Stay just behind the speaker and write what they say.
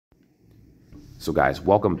So guys,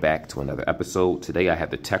 welcome back to another episode. Today I have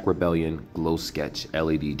the Tech Rebellion Glow Sketch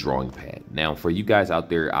LED drawing pad. Now for you guys out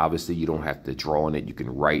there, obviously you don't have to draw on it. You can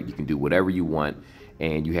write, you can do whatever you want,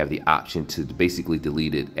 and you have the option to basically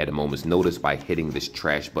delete it at a moment's notice by hitting this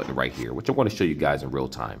trash button right here, which I want to show you guys in real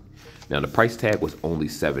time. Now the price tag was only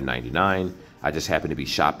 $7.99. I just happened to be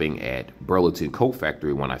shopping at Burlington Coat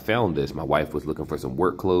Factory when I found this. My wife was looking for some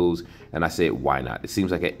work clothes, and I said, why not? It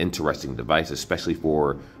seems like an interesting device, especially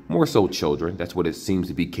for more so children. That's what it seems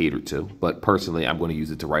to be catered to. But personally, I'm going to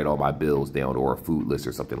use it to write all my bills down or a food list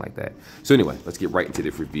or something like that. So anyway, let's get right into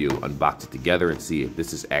this review, unbox it together, and see if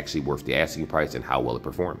this is actually worth the asking price and how well it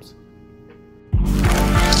performs.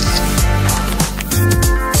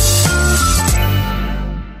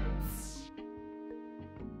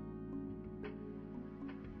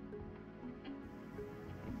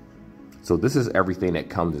 So this is everything that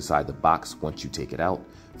comes inside the box once you take it out.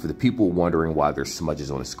 For the people wondering why there's smudges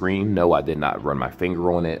on the screen, no, I did not run my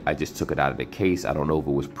finger on it. I just took it out of the case. I don't know if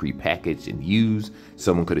it was pre-packaged and used.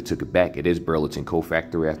 Someone could have took it back. It is Burlington Coat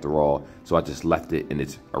Factory after all, so I just left it in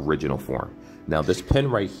its original form. Now this pen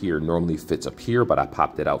right here normally fits up here, but I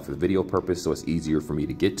popped it out for the video purpose so it's easier for me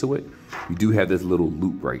to get to it. You do have this little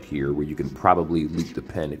loop right here where you can probably loop the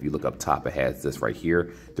pen. If you look up top, it has this right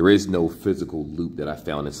here. There is no physical loop that I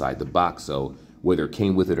found inside the box, so whether it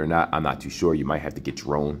came with it or not, I'm not too sure. You might have to get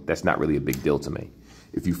your own. That's not really a big deal to me.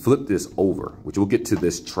 If you flip this over, which we'll get to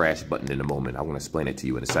this trash button in a moment, I want to explain it to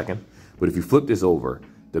you in a second, but if you flip this over,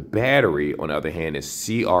 the battery, on the other hand, is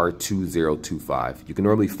CR2025. You can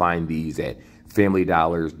normally find these at Family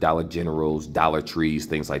Dollars, Dollar Generals, Dollar Trees,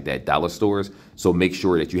 things like that, dollar stores. So make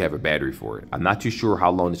sure that you have a battery for it. I'm not too sure how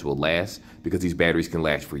long this will last because these batteries can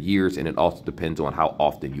last for years, and it also depends on how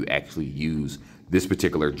often you actually use this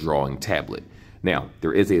particular drawing tablet. Now,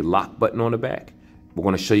 there is a lock button on the back. We're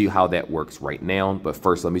going to show you how that works right now, but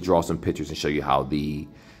first let me draw some pictures and show you how the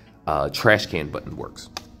trash can button works.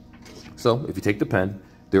 So if you take the pen,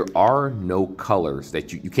 there are no colors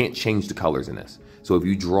that you can't change the colors in this. So if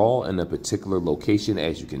you draw in a particular location,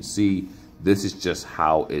 as you can see, this is just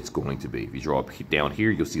how it's going to be. If you draw up down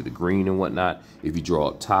here, you'll see the green and whatnot. If you draw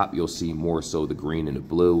up top, you'll see more so the green and the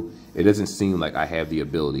blue. It doesn't seem like I have the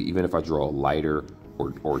ability, even if I draw lighter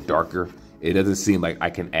or darker, it doesn't seem like I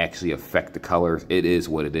can actually affect the colors. It is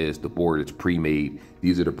what it is. The board is pre-made.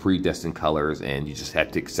 These are the predestined colors, and you just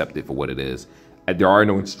have to accept it for what it is. There are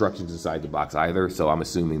no instructions inside the box either, so I'm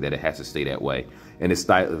assuming that it has to stay that way. And the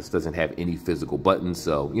stylus doesn't have any physical buttons,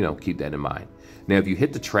 so, you know, keep that in mind. Now, if you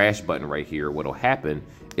hit the trash button right here, what'll happen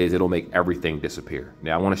is it'll make everything disappear.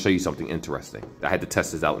 Now, I want to show you something interesting. I had to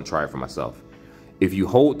test this out and try it for myself. If you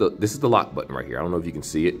hold this is the lock button right here. I don't know if you can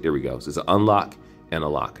see it. There we go. So it's an unlock and a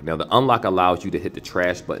lock. Now, the unlock allows you to hit the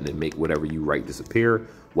trash button and make whatever you write disappear,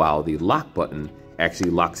 while the lock button actually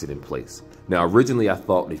locks it in place. Now, originally, I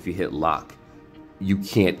thought if you hit lock, you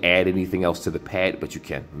can't add anything else to the pad, but you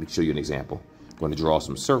can. Let me show you an example. I'm going to draw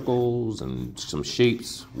some circles and some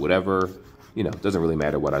shapes, whatever. You know, it doesn't really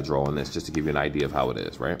matter what I draw on this, just to give you an idea of how it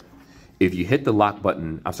is, right? If you hit the lock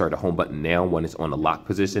button, the home button now when it's on the lock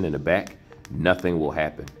position in the back, nothing will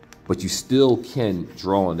happen. But you still can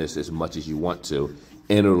draw on this as much as you want to,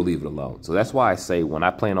 and it'll leave it alone. So that's why I say when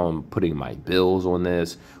I plan on putting my bills on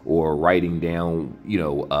this or writing down, you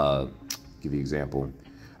know, give you an example.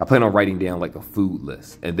 I plan on writing down like a food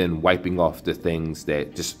list and then wiping off the things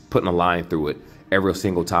that, just putting a line through it every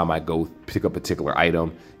single time I go pick up a particular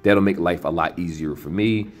item. That'll make life a lot easier for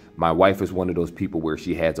me. My wife is one of those people where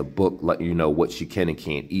she has a book letting you know what she can and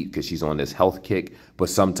can't eat because she's on this health kick, but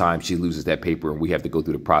sometimes she loses that paper and we have to go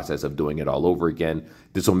through the process of doing it all over again.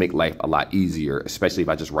 This will make life a lot easier, especially if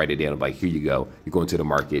I just write it down. I'm like, here you go. You're going to the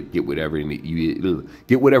market, get whatever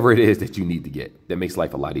it is that you need to get. That makes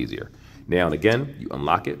life a lot easier. Now and again, you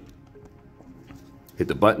unlock it, hit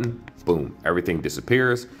the button, boom, everything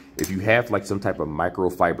disappears. If you have like some type of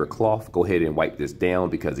microfiber cloth, go ahead and wipe this down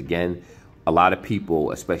because again, a lot of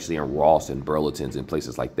people, especially in Ross and Burlington's and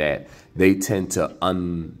places like that, they tend to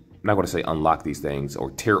I'm not going to say unlock these things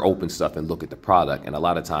or tear open stuff and look at the product. And a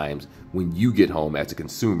lot of times when you get home as a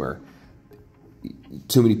consumer,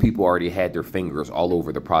 too many people already had their fingers all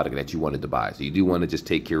over the product that you wanted to buy. So you do want to just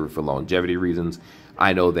take care of it for longevity reasons.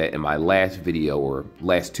 I know that in my last video or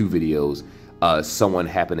last two videos, someone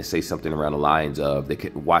happened to say something around the lines of they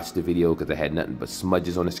couldn't watch the video because they had nothing but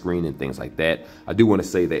smudges on the screen and things like that. I do want to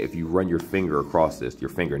say that if you run your finger across this, your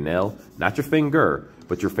fingernail, not your finger,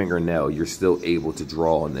 but your fingernail, you're still able to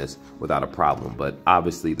draw on this without a problem. But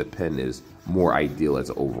obviously the pen is more ideal as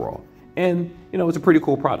an overall. And, you know, it's a pretty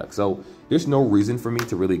cool product. So there's no reason for me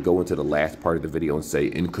to really go into the last part of the video and say,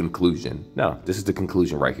 in conclusion. No, this is the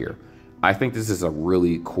conclusion right here. I think this is a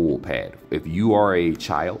really cool pad. If you are a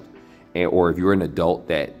child or if you're an adult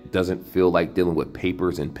that doesn't feel like dealing with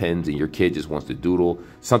papers and pens and your kid just wants to doodle,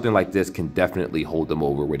 something like this can definitely hold them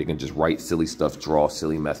over, where they can just write silly stuff, draw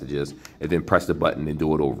silly messages, and then press the button and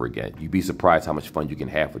do it over again. You'd be surprised how much fun you can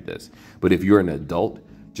have with this. But if you're an adult,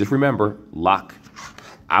 just remember, lock.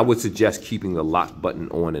 I would suggest keeping the lock button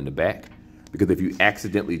on in the back, because if you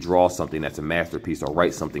accidentally draw something that's a masterpiece or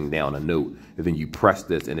write something down, a note, and then you press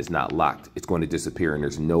this and it's not locked, it's going to disappear and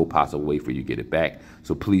there's no possible way for you to get it back.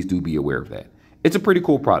 So please do be aware of that. It's a pretty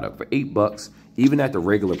cool product for $8, even at the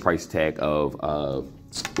regular price tag of,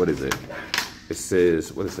 what is it? It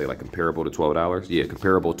says, what does it say, like comparable to $12? Yeah,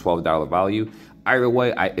 comparable $12 value. Either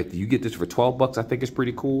way, if you get this for $12, I think it's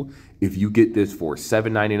pretty cool. If you get this for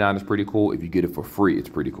 $7.99, it's pretty cool. If you get it for free, it's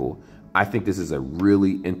pretty cool. I think this is a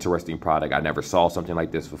really interesting product. I never saw something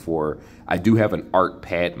like this before. I do have an art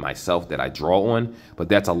pad myself that I draw on, but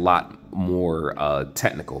that's a lot more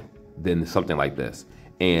technical than something like this.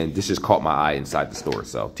 And this just caught my eye inside the store.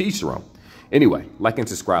 So to each their own. Anyway, like and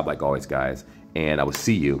subscribe like always, guys. And I will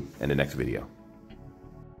see you in the next video.